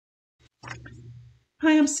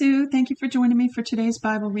Hi, I'm Sue. Thank you for joining me for today's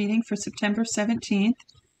Bible reading for September 17th.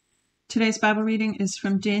 Today's Bible reading is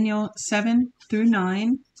from Daniel 7 through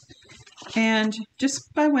 9. And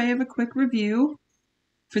just by way of a quick review,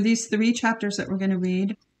 for these three chapters that we're going to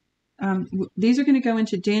read, these are going to go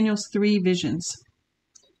into Daniel's three visions.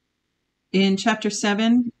 In chapter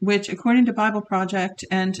 7, which according to Bible Project,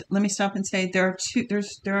 and let me stop and say there's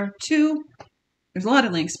a lot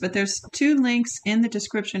of links, but there's two links in the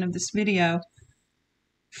description of this video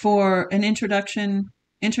for an introductory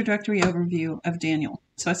overview of Daniel.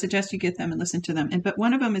 So I suggest you get them and listen to them. But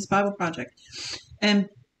one of them is Bible Project. And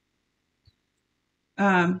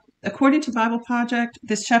according to Bible Project,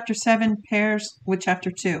 this chapter 7 pairs with chapter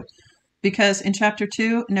 2. Because in chapter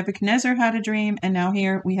 2, Nebuchadnezzar had a dream, and now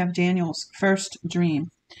here we have Daniel's first dream.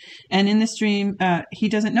 And in this dream, he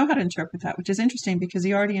doesn't know how to interpret that, which is interesting because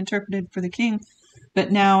he already interpreted for the king.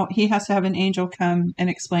 But now he has to have an angel come and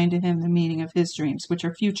explain to him the meaning of his dreams, which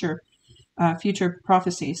are future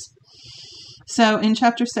prophecies. So in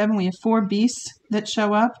chapter 7, we have 4 beasts that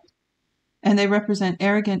show up, and they represent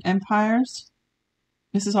arrogant empires.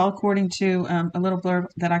 This is all according to a little blurb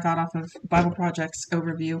that I got off of Bible Project's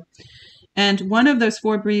overview. And one of those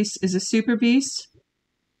 4 beasts is a super beast,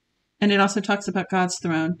 and it also talks about God's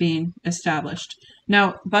throne being established.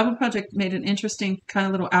 Now, Bible Project made an interesting kind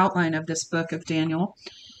of little outline of this book of Daniel,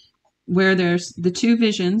 where there's the 2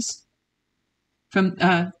 visions, from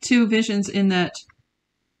 2 visions in that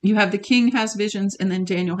you have the king has visions and then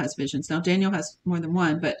Daniel has visions. Now, Daniel has more than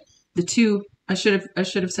one, but the 2, I should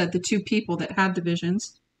have said the 2 people that had the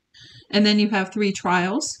visions. And then you have 3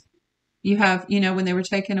 trials. You have, when they were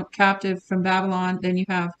taken captive from Babylon, then you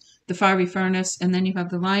have the fiery furnace, and then you have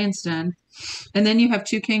the lion's den. And then you have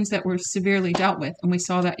 2 kings that were severely dealt with. And we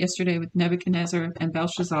saw that yesterday with Nebuchadnezzar and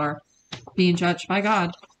Belshazzar being judged by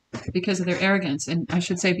God because of their arrogance. And I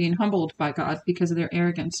should say being humbled by God because of their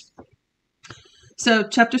arrogance. So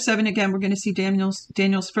chapter 7, again, we're going to see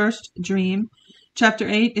Daniel's first dream. Chapter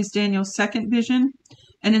 8 is Daniel's second vision.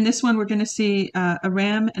 And in this one, we're going to see a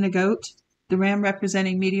ram and a goat. The ram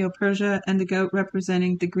representing Medo-Persia and the goat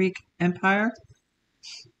representing the Greek Empire.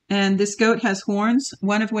 And this goat has horns,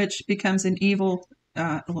 one of which becomes an evil,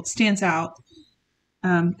 stands out,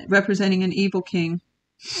 representing an evil king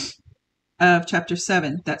of chapter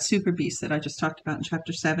 7, that super beast that I just talked about in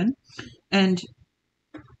chapter 7. And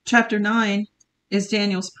chapter 9 is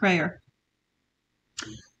Daniel's prayer.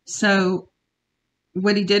 So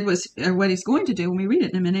what he did was, or what he's going to do when we read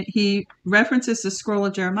it in a minute, he references the scroll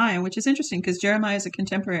of Jeremiah, which is interesting because Jeremiah is a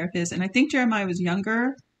contemporary of his. And I think Jeremiah was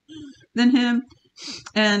younger than him.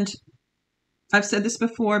 And I've said this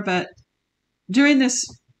before, but during this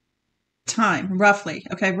time, roughly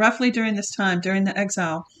during this time, during the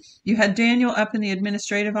exile, you had Daniel up in the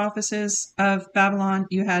administrative offices of Babylon.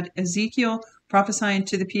 You had Ezekiel prophesying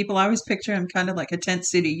to the people. I always picture him kind of like a tent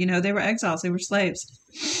city. They were exiles. They were slaves.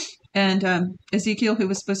 And Ezekiel, who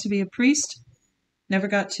was supposed to be a priest, never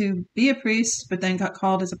got to be a priest, but then got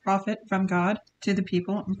called as a prophet from God to the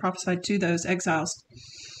people and prophesied to those exiles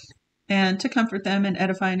and to comfort them and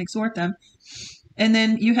edify and exhort them. And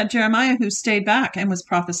then you had Jeremiah, who stayed back and was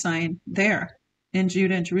prophesying there in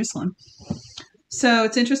Judah and Jerusalem. So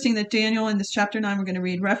it's interesting that Daniel in this chapter 9 we're going to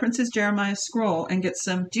read references Jeremiah's scroll and get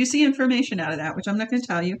some juicy information out of that, which I'm not going to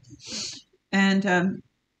tell you. And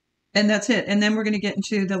that's it. And then we're going to get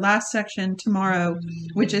into the last section tomorrow,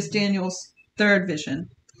 which is Daniel's third vision.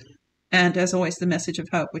 And as always, the message of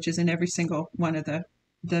hope, which is in every single one of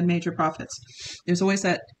the major prophets. There's always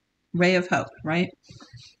that ray of hope, right?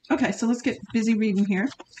 Okay, so let's get busy reading here.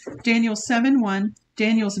 Daniel 7:1,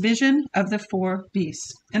 Daniel's vision of the 4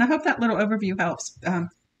 beasts. And I hope that little overview helps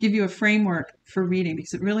give you a framework for reading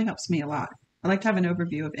because it really helps me a lot. I like to have an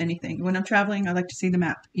overview of anything. When I'm traveling, I like to see the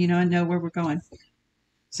map, and know where we're going.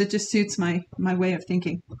 So it just suits my way of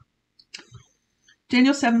thinking.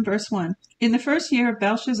 Daniel 7, verse 1. In the first year of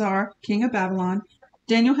Belshazzar, king of Babylon,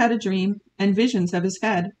 Daniel had a dream and visions of his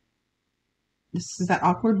head. This is that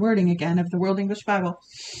awkward wording again of the World English Bible.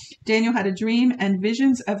 Daniel had a dream and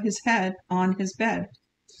visions of his head on his bed.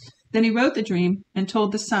 Then he wrote the dream and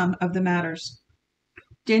told the sum of the matters.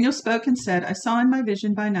 Daniel spoke and said, I saw in my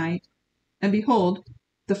vision by night, and behold,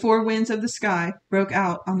 the 4 winds of the sky broke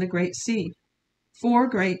out on the great sea. 4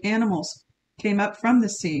 great animals came up from the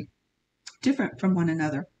sea, different from one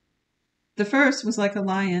another. The first was like a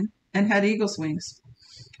lion and had eagle's wings.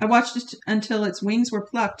 I watched it until its wings were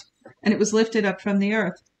plucked, and it was lifted up from the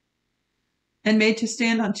earth, and made to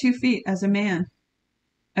stand on 2 feet as a man.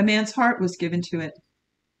 A man's heart was given to it.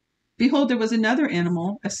 Behold, there was another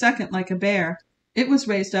animal, a second like a bear. It was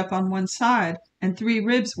raised up on one side, and 3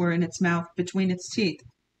 ribs were in its mouth between its teeth.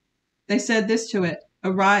 They said this to it,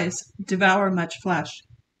 Arise, devour much flesh.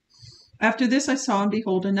 After this I saw, and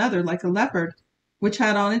behold, another like a leopard, which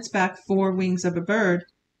had on its back 4 wings of a bird.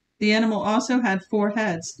 The animal also had 4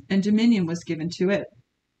 heads, and dominion was given to it.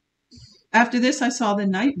 After this I saw the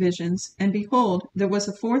night visions, and behold, there was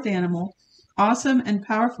a 4th animal, awesome and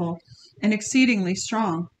powerful, and exceedingly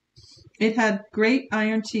strong. It had great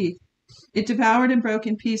iron teeth. It devoured and broke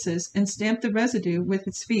in pieces, and stamped the residue with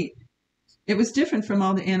its feet. It was different from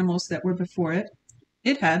all the animals that were before it.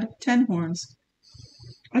 It had 10 horns.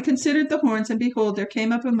 I considered the horns, and behold, there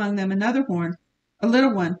came up among them another horn, a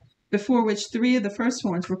little one, before which 3 of the first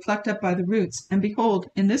horns were plucked up by the roots. And behold,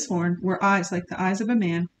 in this horn were eyes like the eyes of a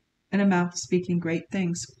man, and a mouth speaking great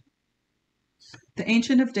things. The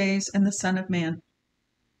Ancient of Days and the Son of Man.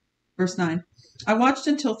 Verse 9. I watched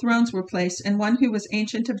until thrones were placed, and one who was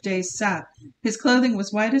Ancient of Days sat. His clothing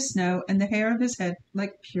was white as snow, and the hair of his head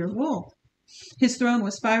like pure wool. His throne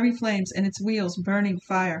was fiery flames, and its wheels burning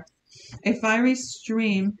fire. A fiery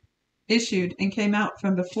stream issued and came out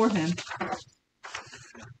from before him.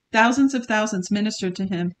 Thousands of thousands ministered to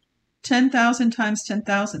him. 10,000 times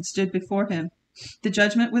 10,000 stood before him. The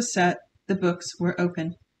judgment was set. The books were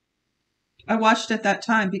open. I watched at that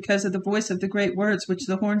time because of the voice of the great words which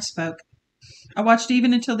the horn spoke. I watched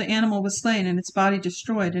even until the animal was slain and its body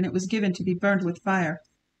destroyed, and it was given to be burned with fire.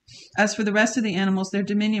 As for the rest of the animals, their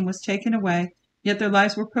dominion was taken away, yet their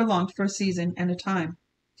lives were prolonged for a season and a time.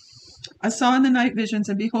 I saw in the night visions,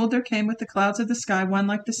 and behold, there came with the clouds of the sky one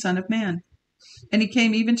like the Son of Man. And he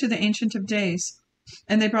came even to the Ancient of Days,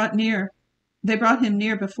 and they brought him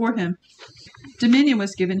near before him. Dominion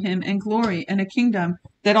was given him, and glory, and a kingdom,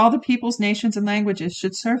 that all the peoples, nations, and languages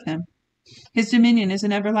should serve him. His dominion is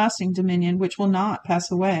an everlasting dominion which will not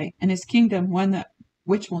pass away, and his kingdom one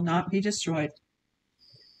which will not be destroyed.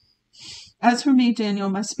 As for me, Daniel,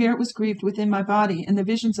 my spirit was grieved within my body, and the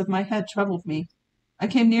visions of my head troubled me. I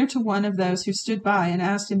came near to one of those who stood by, and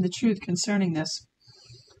asked him the truth concerning this.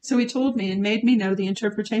 So he told me, and made me know the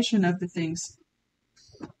interpretation of the things.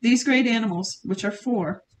 These great animals, which are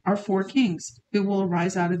 4 kings, who will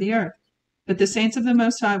arise out of the earth. But the saints of the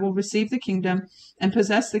Most High will receive the kingdom, and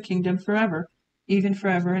possess the kingdom forever, even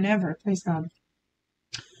forever and ever. Praise God.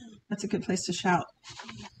 That's a good place to shout.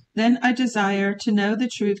 Then I desire to know the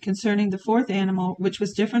truth concerning the 4th animal, which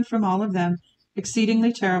was different from all of them,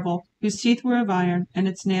 exceedingly terrible, whose teeth were of iron, and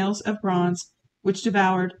its nails of bronze, which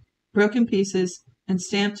devoured, broke in pieces, and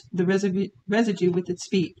stamped the residue with its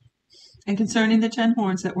feet. And concerning the 10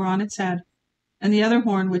 horns that were on its head, and the other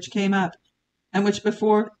horn which came up, and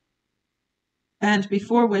before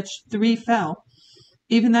which 3 fell,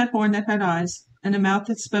 even that horn that had eyes, and a mouth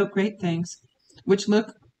that spoke great things,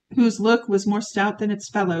 whose look was more stout than its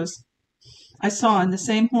fellows. I saw, and the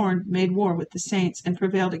same horn made war with the saints, and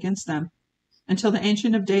prevailed against them, until the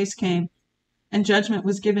Ancient of Days came, and judgment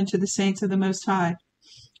was given to the saints of the Most High,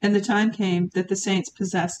 and the time came that the saints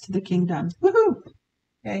possessed the kingdom. Woohoo!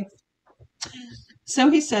 Okay. So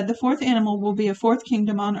he said, the 4th animal will be a 4th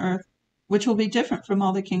kingdom on earth, which will be different from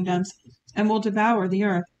all the kingdoms, and will devour the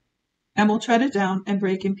earth, and will tread it down and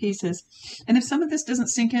break in pieces. And if some of this doesn't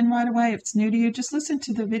sink in right away, if it's new to you, just listen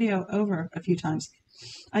to the video over a few times.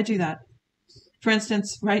 I do that. For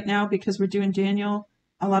instance, right now, because we're doing Daniel,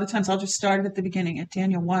 a lot of times I'll just start at the beginning at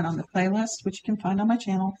Daniel 1 on the playlist, which you can find on my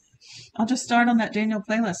channel. I'll just start on that Daniel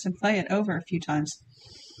playlist and play it over a few times.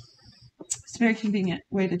 It's a very convenient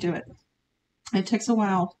way to do it. It takes a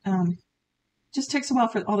while. Just takes a while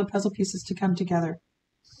for all the puzzle pieces to come together.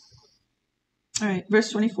 All right,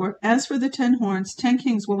 verse 24. As for the 10 horns, 10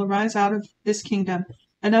 kings will arise out of this kingdom.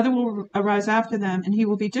 Another will arise after them, and he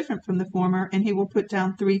will be different from the former, and he will put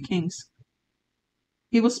down 3 kings.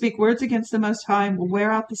 He will speak words against the Most High, and will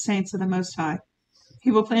wear out the saints of the Most High.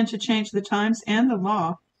 He will plan to change the times and the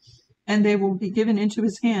law, and they will be given into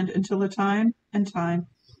his hand until a time, and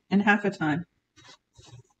half a time.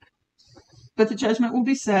 But the judgment will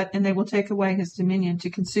be set, and they will take away his dominion, to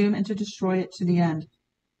consume and to destroy it to the end.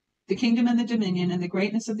 The kingdom and the dominion and the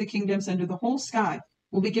greatness of the kingdoms under the whole sky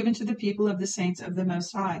will be given to the people of the saints of the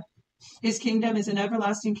Most High. His kingdom is an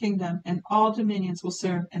everlasting kingdom, and all dominions will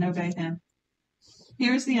serve and obey him.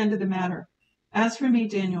 Here is the end of the matter. As for me,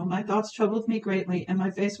 Daniel, my thoughts troubled me greatly, and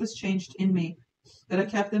my face was changed in me, that I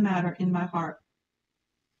kept the matter in my heart.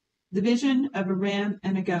 The vision of a ram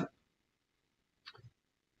and a goat.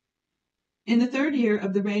 In the 3rd year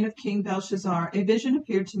of the reign of King Belshazzar, a vision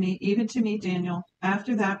appeared to me, even to me, Daniel,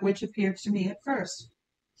 after that which appeared to me at first.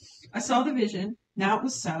 I saw the vision. Now it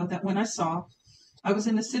was so, that when I saw, I was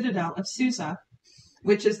in the citadel of Susa,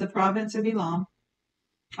 which is the province of Elam.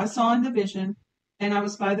 I saw in the vision, and I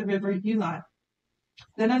was by the river Ulai.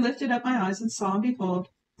 Then I lifted up my eyes and saw, and behold,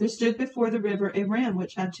 there stood before the river a ram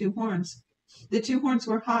which had 2 horns. The 2 horns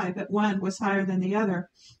were high, but one was higher than the other,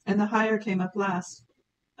 and the higher came up last.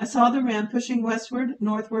 I saw the ram pushing westward,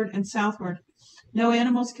 northward, and southward. No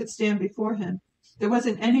animals could stand before him. There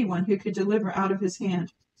wasn't anyone who could deliver out of his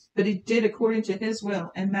hand, but he did according to his will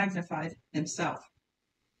and magnified himself.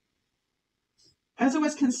 As I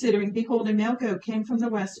was considering, behold, a male goat came from the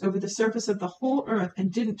west over the surface of the whole earth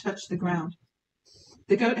and didn't touch the ground.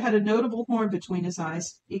 The goat had a notable horn between his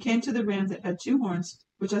eyes. He came to the ram that had 2 horns,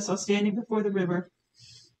 which I saw standing before the river,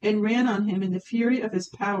 and ran on him in the fury of his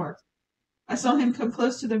power. I saw him come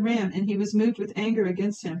close to the ram, and he was moved with anger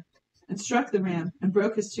against him, and struck the ram, and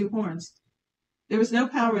broke his 2 horns. There was no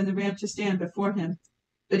power in the ram to stand before him,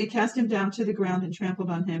 but he cast him down to the ground and trampled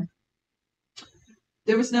on him.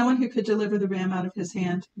 There was no one who could deliver the ram out of his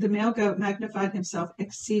hand. The male goat magnified himself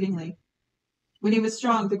exceedingly. When he was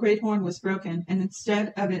strong, the great horn was broken, and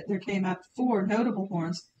instead of it there came up 4 notable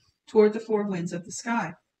horns toward the 4 winds of the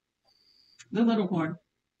sky. The little horn.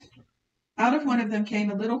 Out of one of them came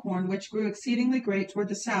a little horn, which grew exceedingly great toward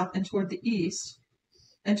the south and toward the east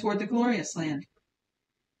and toward the glorious land.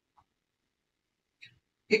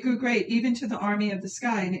 It grew great even to the army of the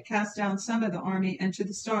sky, and it cast down some of the army and to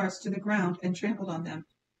the stars to the ground and trampled on them.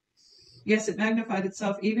 Yes, it magnified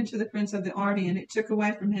itself even to the prince of the army, and it took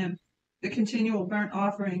away from him the continual burnt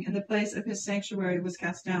offering, and the place of his sanctuary was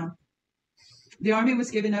cast down. The army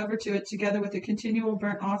was given over to it together with the continual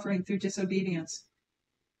burnt offering through disobedience.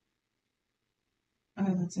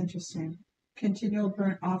 Oh, that's interesting. Continual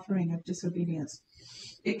burnt offering of disobedience.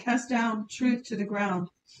 It cast down truth to the ground,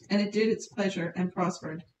 and it did its pleasure and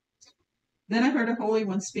prospered. Then I heard a holy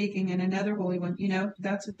one speaking, and another holy one. You know,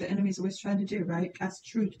 that's what the enemy's always trying to do, right? Cast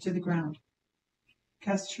truth to the ground.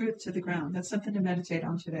 Cast truth to the ground. That's something to meditate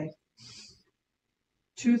on today.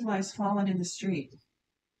 Truth lies fallen in the street.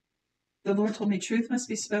 The Lord told me truth must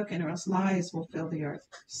be spoken or else lies will fill the earth.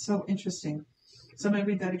 So interesting. So I'm going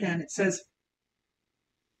to read that again. It says,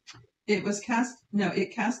 it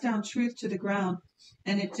cast down truth to the ground,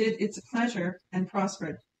 and it did its pleasure and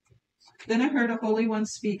prospered. Then I heard a holy one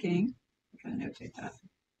speaking. I'm going to notate that.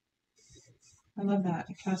 I love that.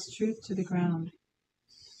 It cast truth to the ground.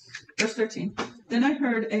 Verse 13. Then I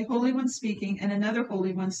heard a holy one speaking, and another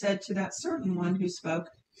holy one said to that certain one who spoke,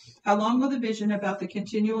 how long will the vision about the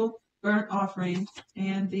continual burnt offering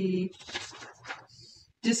and the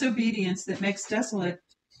disobedience that makes desolate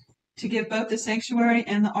to give both the sanctuary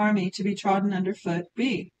and the army to be trodden under foot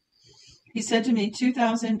be? He said to me,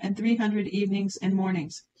 2,300 evenings and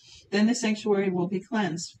mornings. Then the sanctuary will be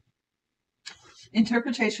cleansed.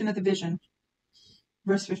 Interpretation of the vision.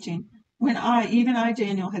 Verse 15. When I, even I,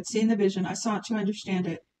 Daniel, had seen the vision, I sought to understand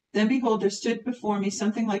it. Then behold, there stood before me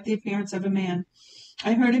something like the appearance of a man.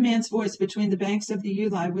 I heard a man's voice between the banks of the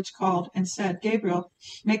Uli, which called and said, Gabriel,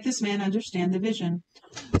 make this man understand the vision.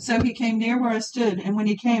 So he came near where I stood, and when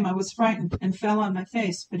he came, I was frightened and fell on my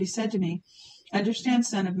face. But he said to me, Understand,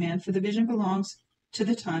 son of man, for the vision belongs to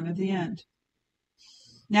the time of the end.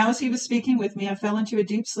 Now as he was speaking with me, I fell into a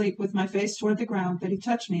deep sleep with my face toward the ground, but he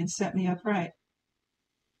touched me and set me upright.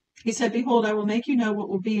 He said, Behold, I will make you know what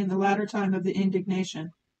will be in the latter time of the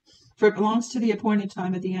indignation, for it belongs to the appointed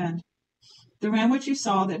time of the end. The ram which you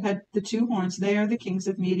saw that had the 2 horns, they are the kings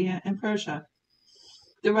of Media and Persia.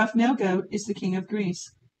 The rough male goat is the king of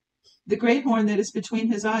Greece. The great horn that is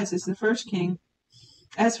between his eyes is the first king.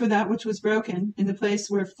 As for that which was broken, in the place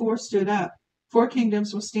where 4 stood up, 4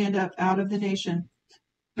 kingdoms will stand up out of the nation,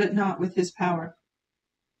 but not with his power.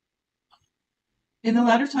 In the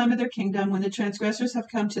latter time of their kingdom, when the transgressors have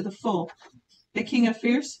come to the full, a king of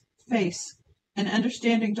fierce face and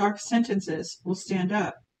understanding dark sentences will stand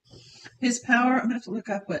up. His power, I'm going to have to look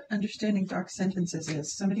up what understanding dark sentences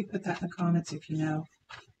is. Somebody put that in the comments if you know.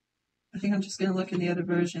 I think I'm just going to look in the other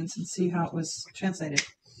versions and see how it was translated.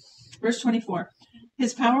 Verse 24.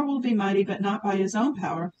 His power will be mighty, but not by his own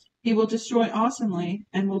power. He will destroy awesomely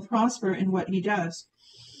and will prosper in what he does.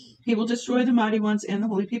 He will destroy the mighty ones and the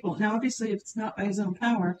holy people. Now, obviously, if it's not by his own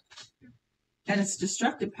power and it's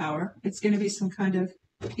destructive power, it's going to be some kind of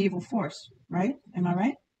evil force, right? Am I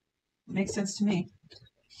right? Makes sense to me.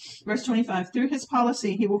 Verse 25, through his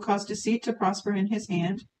policy, he will cause deceit to prosper in his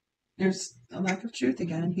hand. There's a lack of truth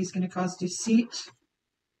again. He's going to cause deceit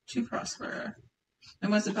to prosper.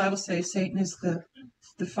 And what does the Bible say? Satan is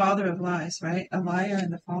the father of lies, right? A liar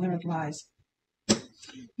and the father of lies.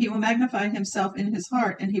 He will magnify himself in his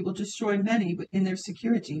heart, and he will destroy many in their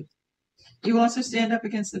security. He will also stand up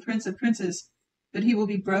against the prince of princes, but he will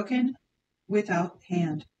be broken without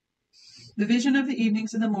hand. The vision of the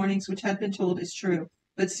evenings and the mornings which had been told is true,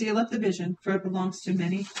 but seal up the vision, for it belongs to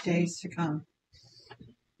many days to come.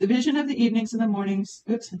 The vision of the evenings and the mornings.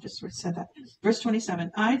 Oops, I just said that. Verse 27.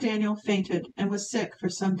 I, Daniel, fainted and was sick for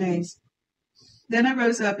some days. Then I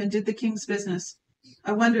rose up and did the king's business.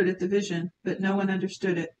 I wondered at the vision, but no one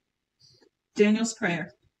understood it. Daniel's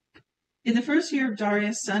prayer. In the first year of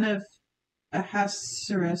Darius, son of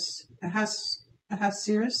Ahasuerus,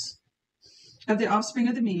 of the offspring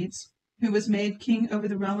of the Medes, who was made king over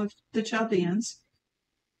the realm of the Chaldeans.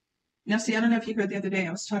 Now, see, I don't know if you heard the other day,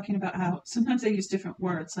 I was talking about how sometimes they use different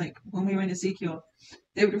words. Like when we were in Ezekiel,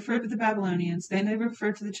 they would refer to the Babylonians, then they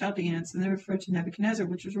refer to the Chaldeans, and they refer to Nebuchadnezzar,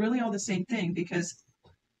 which was really all the same thing, because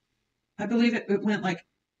I believe it went like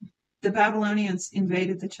the Babylonians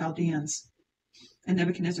invaded the Chaldeans, and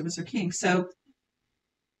Nebuchadnezzar was their king. So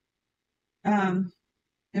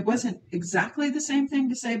it wasn't exactly the same thing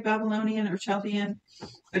to say Babylonian or Chaldean,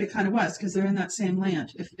 but it kind of was, because they're in that same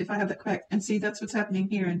land, if I have that correct. And see, that's what's happening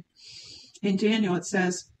here. In Daniel, it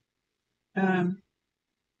says, in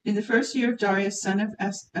the first year of Darius, son of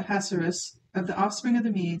Ahasuerus, of the offspring of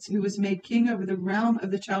the Medes, who was made king over the realm of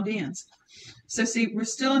the Chaldeans. So see, we're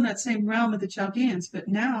still in that same realm of the Chaldeans, but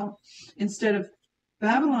now, instead of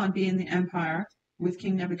Babylon being the empire with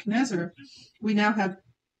King Nebuchadnezzar, we now have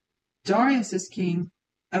Darius as king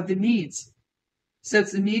of the Medes. So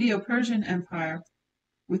it's the Medo-Persian Empire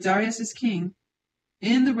with Darius as king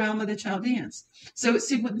in the realm of the Chaldeans. So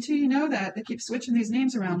see, until you know that, they keep switching these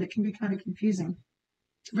names around. It can be kind of confusing.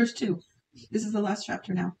 Verse 2. This is the last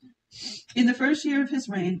chapter now. In the first year of his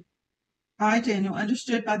reign, I, Daniel,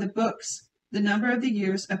 understood by the books the number of the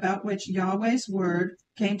years about which Yahweh's word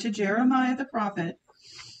came to Jeremiah the prophet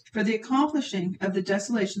for the accomplishing of the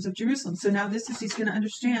desolations of Jerusalem. So now he's going to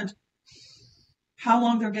understand how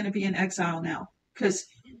long they're going to be in exile now. Because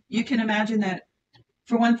you can imagine that,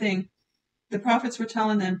 for one thing, the prophets were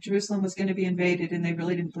telling them Jerusalem was going to be invaded, and they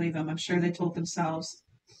really didn't believe them. I'm sure they told themselves,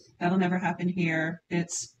 that'll never happen here.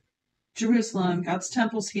 It's Jerusalem. God's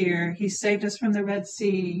temple's here. He saved us from the Red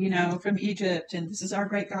Sea, from Egypt, and this is our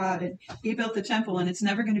great God. And he built the temple, and it's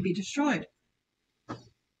never going to be destroyed.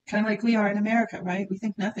 Kind of like we are in America, right? We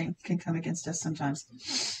think nothing can come against us sometimes.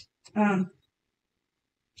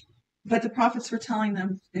 But the prophets were telling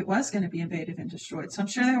them it was going to be invaded and destroyed. So I'm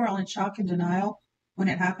sure they were all in shock and denial when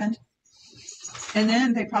it happened. And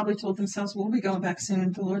then they probably told themselves, we'll be going back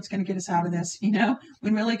soon. The Lord's going to get us out of this,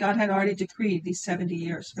 when really God had already decreed these 70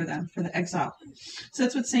 years for them, for the exile. So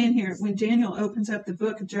that's what's saying here. When Daniel opens up the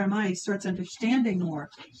book of Jeremiah, he starts understanding more.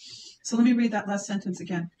 So let me read that last sentence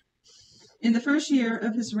again. In the first year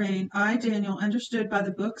of his reign, I, Daniel, understood by the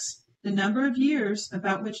books the number of years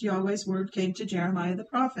about which Yahweh's word came to Jeremiah the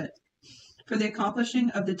prophet, for the accomplishing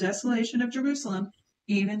of the desolation of Jerusalem,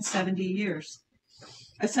 even 70 years.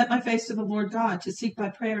 I set my face to the Lord God to seek by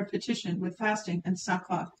prayer and petition with fasting and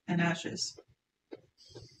sackcloth and ashes.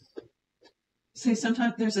 See,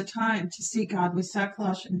 sometimes there's a time to seek God with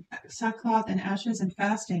sackcloth and ashes and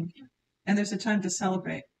fasting, and there's a time to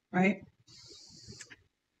celebrate, right?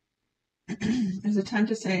 There's a time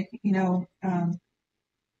to say, I'll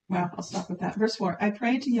stop with that. Verse 4, I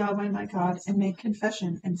prayed to Yahweh my God and made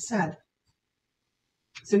confession and said.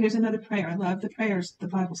 So here's another prayer. I love the prayers of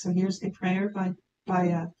the Bible. So here's a prayer by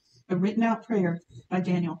a written out prayer by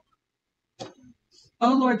Daniel.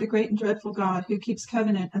 O Lord, the great and dreadful God, who keeps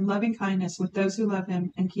covenant and loving kindness with those who love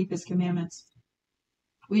him and keep his commandments.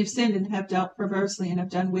 We have sinned and have dealt perversely and have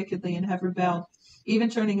done wickedly and have rebelled, even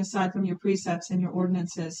turning aside from your precepts and your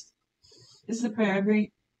ordinances. This is a prayer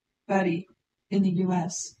everybody in the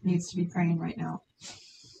U.S. needs to be praying right now.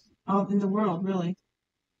 All in the world, really.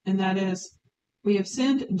 And that is, we have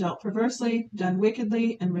sinned and dealt perversely, done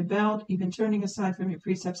wickedly, and rebelled, even turning aside from your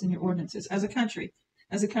precepts and your ordinances. As a country,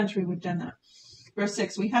 we've done that. Verse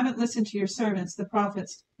 6, we haven't listened to your servants, the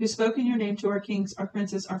prophets, who spoke in your name to our kings, our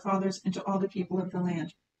princes, our fathers, and to all the people of the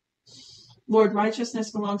land. Lord, righteousness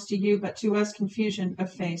belongs to you, but to us confusion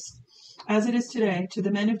of face. As it is today, to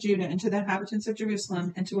the men of Judah and to the inhabitants of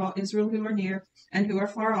Jerusalem and to all Israel who are near and who are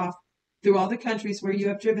far off, through all the countries where you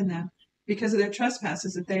have driven them, because of their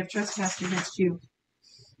trespasses that they have trespassed against you.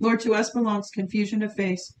 Lord, to us belongs confusion of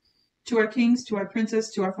face, to our kings, to our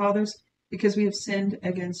princes, to our fathers, because we have sinned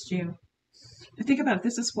against you. And think about it,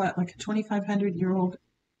 this is what, like a 2,500-year-old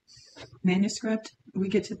manuscript? We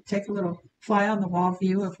get to take a little fly on the wall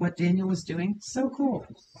view of what Daniel was doing. So cool.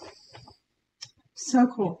 So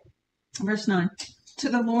cool. Verse 9, to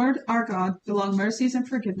the Lord our God belong mercies and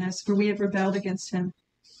forgiveness, for we have rebelled against him.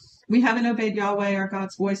 We haven't obeyed Yahweh our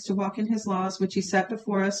God's voice to walk in his laws, which he set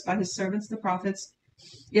before us by his servants the prophets.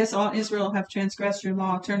 Yes, all Israel have transgressed your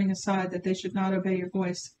law, turning aside that they should not obey your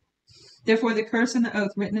voice. Therefore the curse and the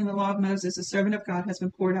oath written in the law of Moses, the servant of God, has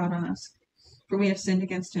been poured out on us, for we have sinned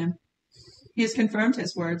against him. He has confirmed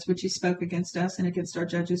his words, which he spoke against us and against our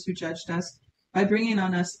judges who judged us, by bringing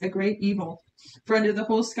on us a great evil. For under the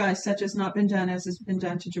whole sky such has not been done as has been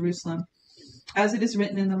done to Jerusalem. As it is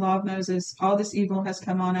written in the law of Moses, all this evil has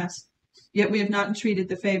come on us. Yet we have not entreated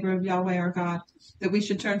the favor of Yahweh our God, that we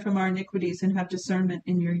should turn from our iniquities and have discernment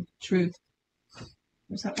in your truth.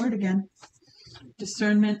 There's that word again.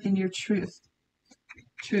 Discernment in your truth.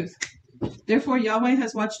 Truth. Therefore Yahweh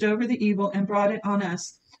has watched over the evil and brought it on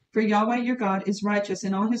us. For Yahweh your God is righteous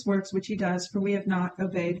in all his works which he does, for we have not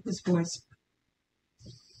obeyed his voice.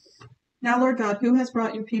 Now, Lord God, who has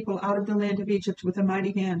brought your people out of the land of Egypt with a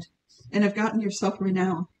mighty hand, and have gotten yourself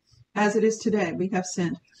renown? As it is today, we have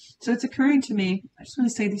sinned. So it's occurring to me, I just want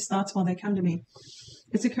to say these thoughts while they come to me.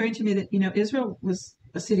 It's occurring to me that, Israel was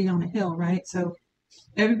a city on a hill, right? So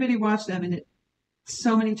everybody watched them, and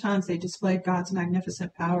so many times they displayed God's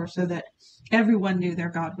magnificent power so that everyone knew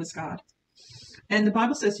their God was God. And the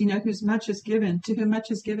Bible says, whose much is given, to whom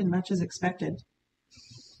much is given, much is expected.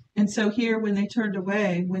 And so here, when they turned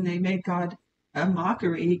away, when they made God a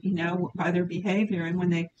mockery, by their behavior, and when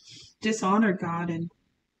they dishonored God and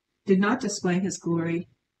did not display his glory,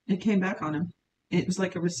 it came back on them. It was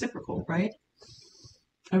like a reciprocal, right?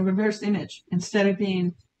 A reverse image. Instead of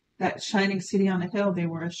being that shining city on a hill, they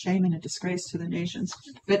were a shame and a disgrace to the nations.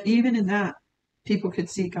 But even in that, people could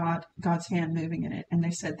see God's hand moving in it. And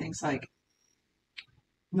they said things like,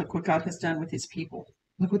 look what God has done with his people.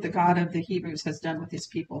 Look what the God of the Hebrews has done with his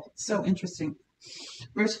people. So interesting.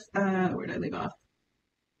 Where did I leave off?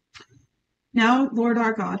 Now, Lord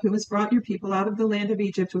our God, who has brought your people out of the land of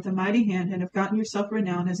Egypt with a mighty hand and have gotten yourself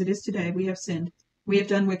renown as it is today, we have sinned. We have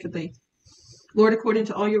done wickedly. Lord, according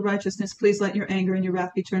to all your righteousness, please let your anger and your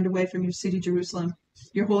wrath be turned away from your city, Jerusalem,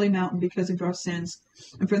 your holy mountain, because of our sins,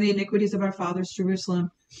 and from the iniquities of our fathers, Jerusalem.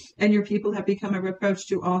 And your people have become a reproach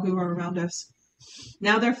to all who are around us.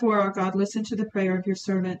 Now, therefore, our God, listen to the prayer of your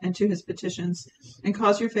servant and to his petitions, and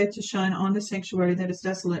cause your face to shine on the sanctuary that is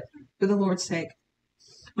desolate, for the Lord's sake.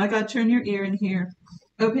 My God, turn your ear and hear.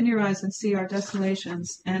 Open your eyes and see our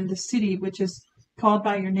desolations, and the city which is called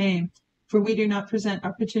by your name. For we do not present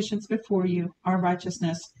our petitions before you, our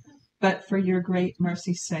righteousness, but for your great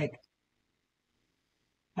mercy's sake.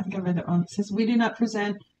 I think I read that wrong. It says, we do not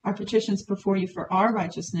present our petitions before you for our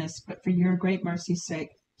righteousness, but for your great mercy's sake.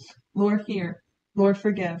 Lord, hear. Lord,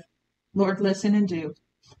 forgive. Lord, listen and do.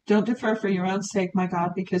 Don't defer for your own sake, my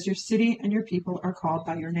God, because your city and your people are called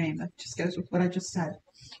by your name. That just goes with what I just said.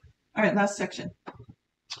 All right, last section.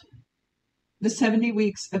 The 70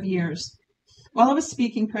 weeks of years. While I was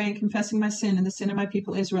speaking, praying, confessing my sin and the sin of my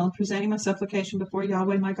people Israel, and presenting my supplication before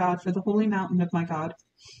Yahweh my God for the holy mountain of my God.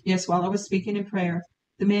 Yes, while I was speaking in prayer,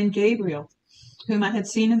 the man Gabriel, whom I had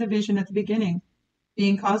seen in the vision at the beginning,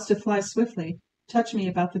 being caused to fly swiftly, touched me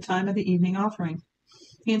about the time of the evening offering.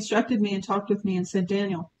 He instructed me and talked with me and said,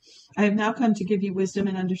 Daniel, I have now come to give you wisdom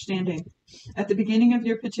and understanding. At the beginning of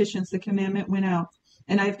your petitions, the commandment went out,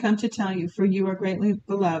 and I have come to tell you, for you are greatly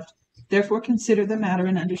beloved. Therefore consider the matter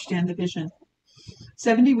and understand the vision.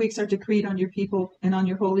 70 weeks are decreed on your people and on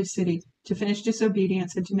your holy city, to finish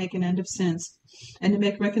disobedience and to make an end of sins, and to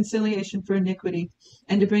make reconciliation for iniquity,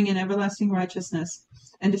 and to bring in everlasting righteousness,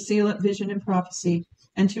 and to seal up vision and prophecy,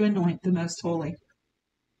 and to anoint the most holy.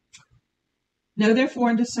 Know therefore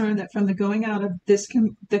and discern that from the going out of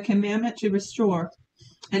the commandment to restore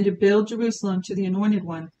and to build Jerusalem to the anointed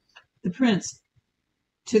one, the prince,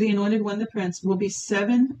 will be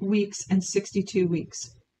 7 weeks and 62 weeks.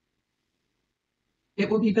 It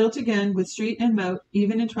will be built again with street and moat,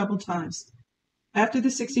 even in troubled times. After the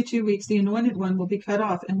 62 weeks, the anointed one will be cut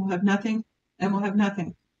off and will have nothing.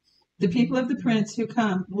 The people of the prince who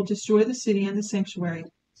come will destroy the city and the sanctuary.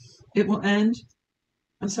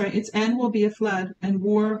 Its end will be a flood, and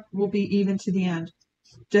war will be even to the end.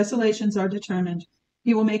 Desolations are determined.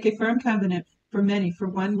 He will make a firm covenant for many for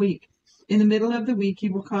 1 week. In the middle of the week, he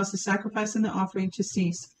will cause the sacrifice and the offering to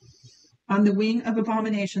cease. On the wing of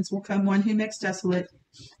abominations will come one who makes desolate,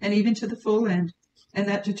 and even to the full end, and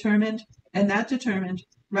that determined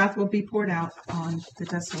wrath will be poured out on the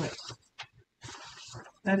desolate.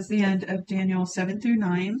 That is the end of Daniel 7 through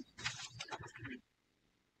 9.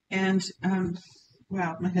 And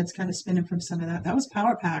wow, my head's kind of spinning from some of that. That was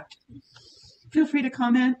power-packed. Feel free to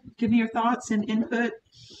comment, give me your thoughts and input,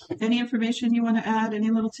 any information you want to add, any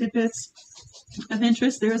little tidbits of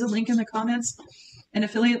interest. There is a link in the comments, an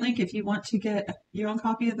affiliate link if you want to get your own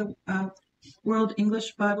copy of the World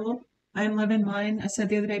English Bible. I am loving mine. I said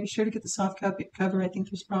the other day, be sure to get the soft cover. I think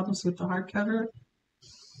there's problems with the hardcover.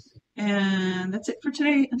 And that's it for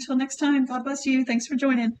today. Until next time, God bless you. Thanks for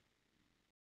joining.